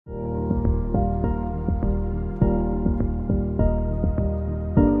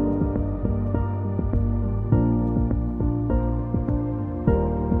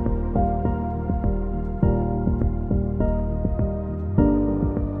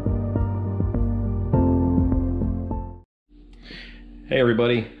Hey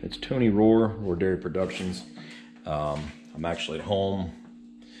everybody, it's Tony Rohr Dairy Productions. I'm actually at home.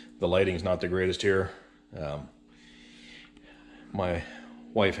 The lighting's not the greatest here. My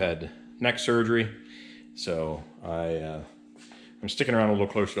wife had neck surgery, so I'm sticking around a little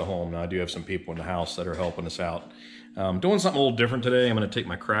closer to home. Now I do have some people in the house that are helping us out. Doing something a little different today. I'm going to take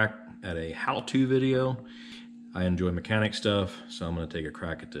my crack at a how-to video. I enjoy mechanic stuff, so I'm going to take a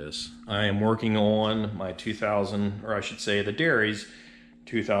crack at this. I am working on my the dairy's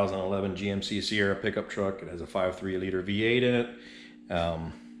 2011 GMC Sierra pickup truck. It has a 5.3 liter V8 in it.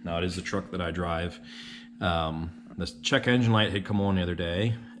 Now it is the truck that I drive. The check engine light had come on the other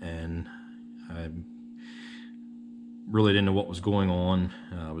day, and I really didn't know what was going on.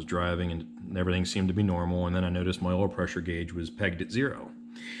 I was driving and everything seemed to be normal, and then I noticed my oil pressure gauge was pegged at 0.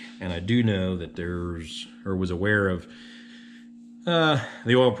 And I do know that was aware of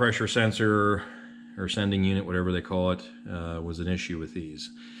the oil pressure sensor or sending unit, whatever they call it, was an issue with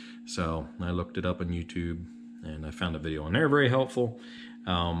these. So I looked it up on YouTube and I found a video on there, very helpful.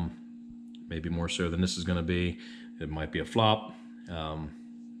 Maybe more so than this is going to be. It might be a flop,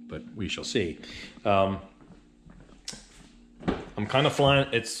 but we shall see. I'm kind of flying.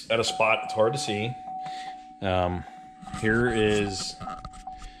 It's at a spot it's hard to see. Here is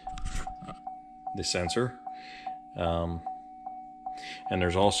the sensor, and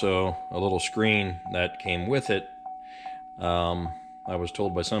there's also a little screen that came with it. I was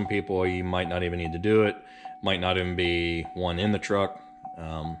told by some people you might not even need to do it, might not even be one in the truck,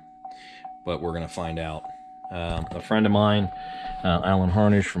 but we're gonna find out. A friend of mine, Alan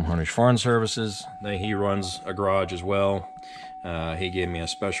Harnish from Harnish Farm Services, he runs a garage as well. He gave me a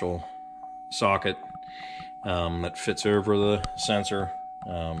special socket that fits over the sensor.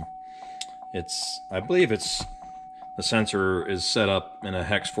 I believe the sensor is set up in a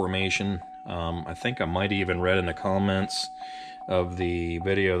hex formation. I think I might even read in the comments of the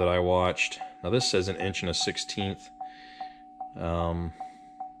video that I watched. Now this says 1 1/16".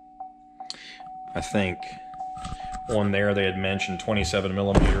 I think on there they had mentioned 27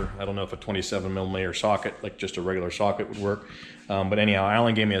 millimeter. I don't know if a 27 millimeter socket, like just a regular socket, would work. But anyhow,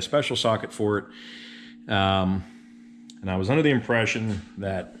 Alan gave me a special socket for it. And I was under the impression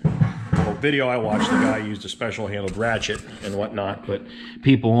that the video I watched, the guy used a special handled ratchet and whatnot, but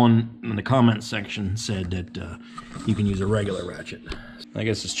people in the comments section said that you can use a regular ratchet. I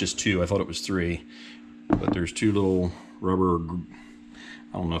guess it's just 2. I thought it was 3, but there's 2 little rubber,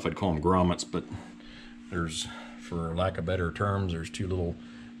 I don't know if I'd call them grommets, but there's, for lack of better terms, there's 2 little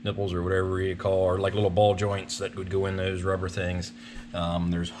nipples or whatever you call, or like little ball joints that would go in those rubber things.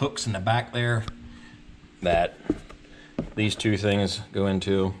 There's hooks in the back there that these 2 things go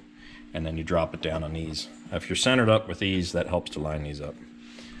into, and then you drop it down on these. If you're centered up with these, that helps to line these up.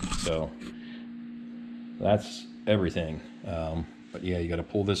 So that's everything. But yeah, you got to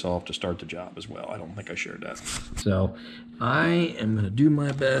pull this off to start the job as well. I don't think I shared that. So I am going to do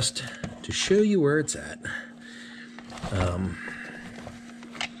my best to show you where it's at. I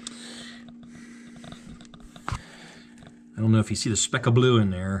don't know if you see the speck of blue in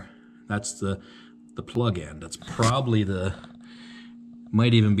there. That's the plug end. That's probably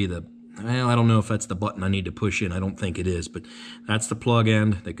might even be well, I don't know if that's the button I need to push in. I don't think it is, but that's the plug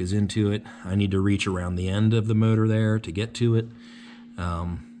end that goes into it. I need to reach around the end of the motor there to get to it.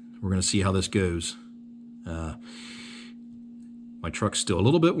 We're going to see how this goes. My truck's still a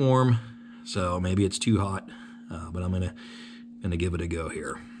little bit warm, so maybe it's too hot, but I'm gonna give it a go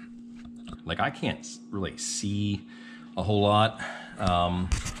here. Like, I can't really see a whole lot. So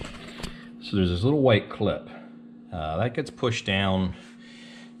there's this little white clip that gets pushed down.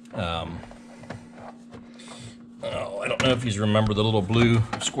 I don't know if you remember the little blue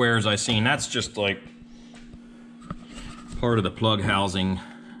squares I seen. That's just like part of the plug housing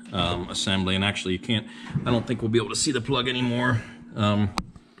assembly. And actually, I don't think we'll be able to see the plug anymore.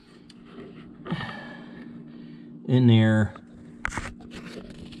 In there,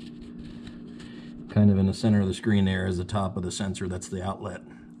 kind of in the center of the screen there, is the top of the sensor. That's the outlet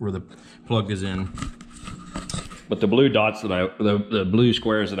where the plug is in. But the blue dots the blue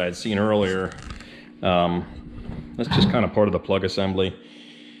squares that I had seen earlier, that's just kind of part of the plug assembly.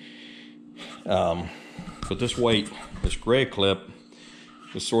 But this gray clip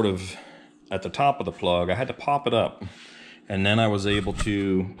was sort of at the top of the plug. I had to pop it up, and then I was able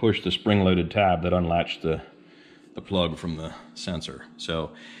to push the spring-loaded tab that unlatched the plug from the sensor.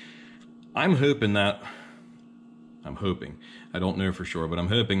 So I'm hoping, I don't know for sure, but I'm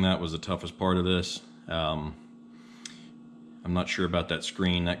hoping that was the toughest part of this. I'm not sure about that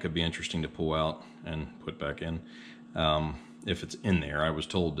screen. That could be interesting to pull out and put back in. If it's in there. I was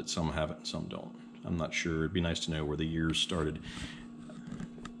told that some have it and some don't. I'm not sure. It'd be nice to know where the years started.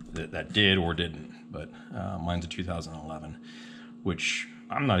 that did or didn't, but mine's a 2011, which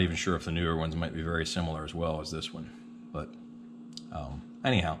I'm not even sure if the newer ones might be very similar as well as this one. But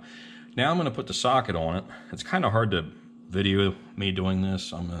anyhow, now I'm going to put the socket on it. It's kind of hard to video me doing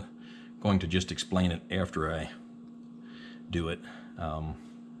this. I'm going to just explain it after I do it. I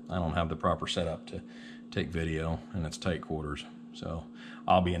don't have the proper setup to take video, and it's tight quarters, so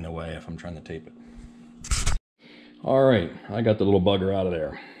I'll be in the way if I'm trying to tape it. All right, I got the little bugger out of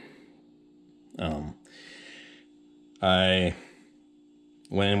there. I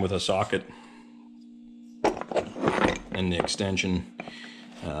went in with a socket in the extension.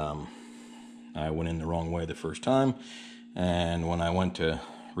 I went in the wrong way the first time, and when I went to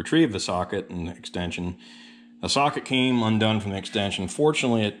retrieve the socket and the extension, the socket came undone from the extension.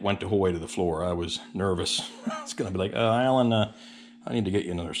 Fortunately, it went the whole way to the floor. I was nervous. It's gonna be like, Alan, I need to get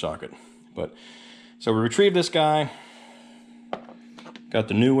you another socket. But so we retrieved this guy, got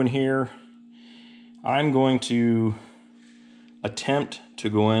the new one here. I'm going to attempt to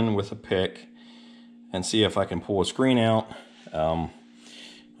go in with a pick and see if I can pull a screen out.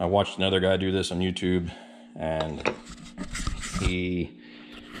 I watched another guy do this on YouTube, and he,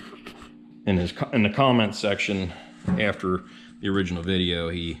 in the comments section after the original video,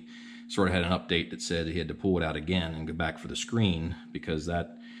 he sort of had an update that said he had to pull it out again and go back for the screen because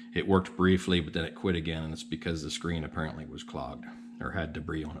it worked briefly, but then it quit again, and it's because the screen apparently was clogged or had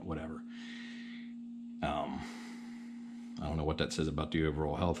debris on it, whatever. I don't know what that says about the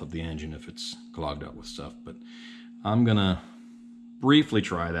overall health of the engine if it's clogged up with stuff, but I'm gonna briefly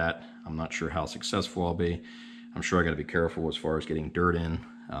try that. I'm not sure how successful I'll be. I'm sure I gotta be careful as far as getting dirt in.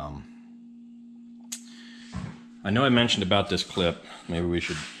 I know I mentioned about this clip. Maybe we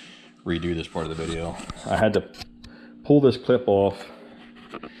should redo this part of the video. I had to pull this clip off,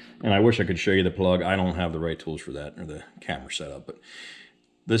 and I wish I could show you the plug. I don't have the right tools for that or the camera setup, but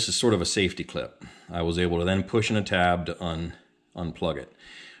this is sort of a safety clip. I was able to then push in a tab to unplug it.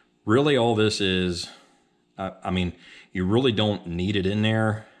 Really all this is, I mean, you really don't need it in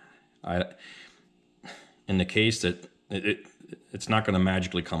there. In the case that it's not going to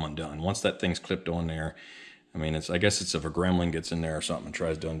magically come undone. Once that thing's clipped on there, I mean, I guess it's if a gremlin gets in there or something and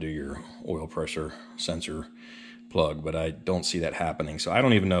tries to undo your oil pressure sensor plug, but I don't see that happening. So I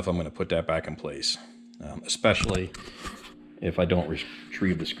don't even know if I'm going to put that back in place, especially if I don't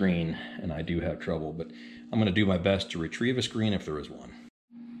retrieve the screen, and I do have trouble, but I'm going to do my best to retrieve a screen if there is one.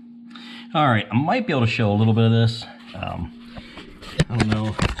 All right, I might be able to show a little bit of this. I don't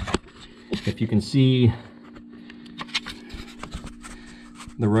know if you can see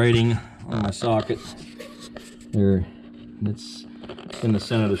the writing on my socket there. It's in the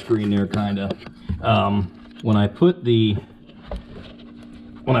center of the screen there, kind of. When I pulled the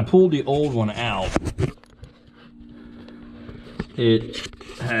old one out, it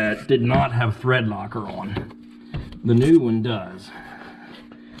did not have thread locker on. The new one does.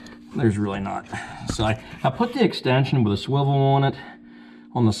 There's really not. So I put the extension with a swivel on it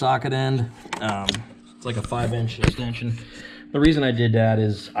on the socket end. It's like a 5-inch extension. The reason I did that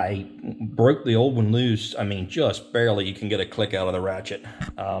is I broke the old one loose. I mean, just barely. You can get a click out of the ratchet.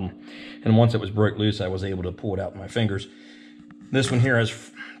 And once it was broke loose, I was able to pull it out with my fingers. This one here has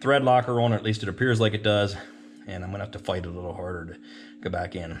thread locker on it, at least it appears like it does. And I'm gonna have to fight a little harder to go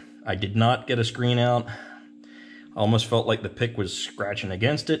back in. I did not get a screen out. I almost felt like the pick was scratching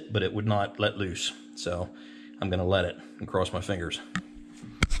against it, but it would not let loose. So I'm gonna let it and cross my fingers.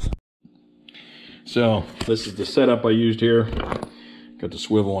 So this is the setup I used here. Got the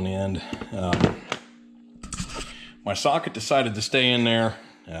swivel on the end. My socket decided to stay in there.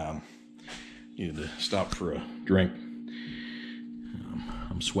 Needed to stop for a drink.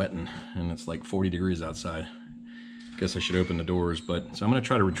 I'm sweating and it's like 40 degrees outside. Guess I should open the doors, but so I'm gonna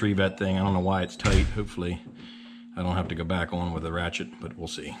try to retrieve that thing. I don't know why it's tight. Hopefully I don't have to go back on with the ratchet, but we'll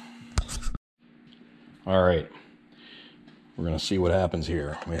see. All right, we're gonna see what happens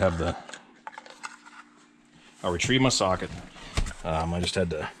here. We have I retrieved my socket. I just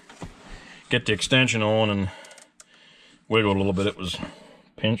had to get the extension on and wiggle a little bit. It was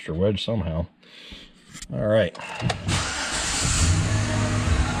pinched or wedged somehow. All right.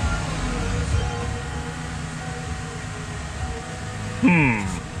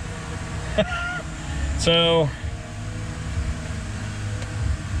 So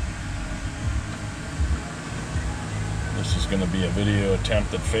this is going to be a video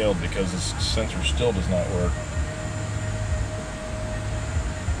attempt that failed because this sensor still does not work.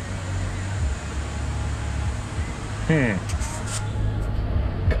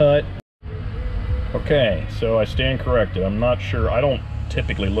 Cut. Okay, so I stand corrected. I'm not sure. I don't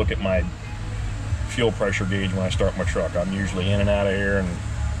typically look at my fuel pressure gauge when I start my truck. I'm usually in and out of here and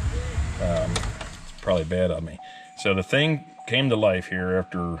It's probably bad of me. So the thing came to life here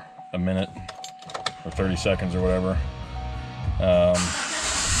after a minute or 30 seconds or whatever.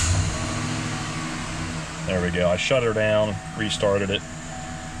 There we go. I shut her down, restarted it,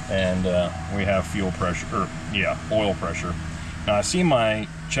 and we have fuel pressure, or yeah, oil pressure. Now I see my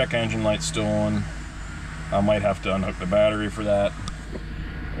check engine light still on. I might have to unhook the battery for that,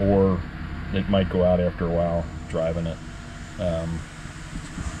 or it might go out after a while driving it.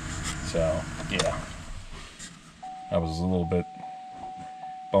 So yeah, I was a little bit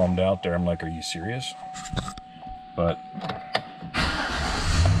bummed out there. I'm like, are you serious? But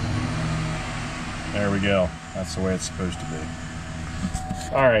there we go. That's the way it's supposed to be.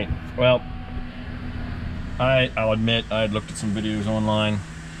 All right. Well, I'll admit I had looked at some videos online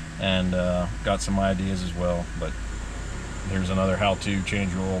and got some ideas as well. But here's another how-to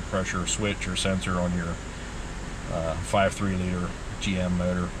change your oil pressure switch or sensor on your 5.3 liter GM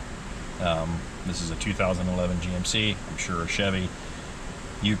motor. This is a 2011 GMC. I'm sure a Chevy,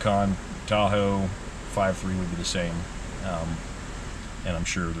 Yukon, Tahoe 5.3 would be the same. And I'm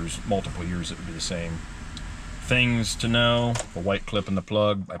sure there's multiple years that would be the same. Things to know: a white clip in the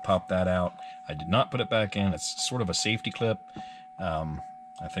plug. I popped that out. I did not put it back in. It's sort of a safety clip.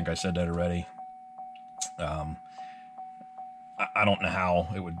 I think I said that already. I don't know how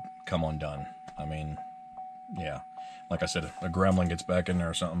it would come undone. I mean, yeah, like I said, a gremlin gets back in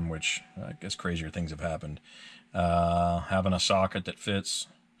there or something, which I guess crazier things have happened. Having a socket that fits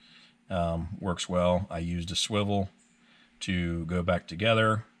works well. I used a swivel to go back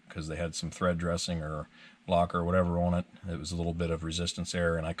together because they had some thread dressing or lock or whatever on it. It was a little bit of resistance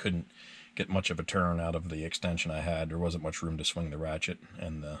there, and I couldn't get much of a turn out of the extension I had. There wasn't much room to swing the ratchet,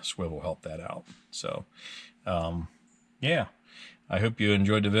 and the swivel helped that out. So yeah, I hope you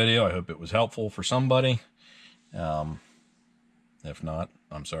enjoyed the video. I hope it was helpful for somebody. If not,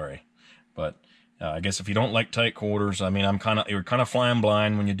 I'm sorry. But I guess if you don't like tight quarters, I mean, you're kind of flying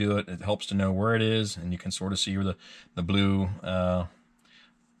blind when you do it. It helps to know where it is, and you can sort of see where the blue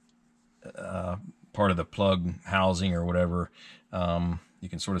part of the plug housing or whatever. You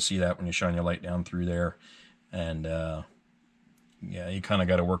can sort of see that when you shine your light down through there. And yeah, you kind of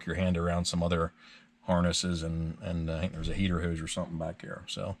got to work your hand around some other harnesses, and I think there's a heater hose or something back here.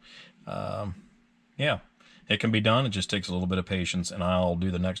 So yeah, it can be done. It just takes a little bit of patience, and I'll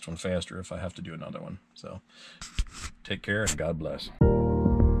do the next one faster if I have to do another one. So take care, and God bless.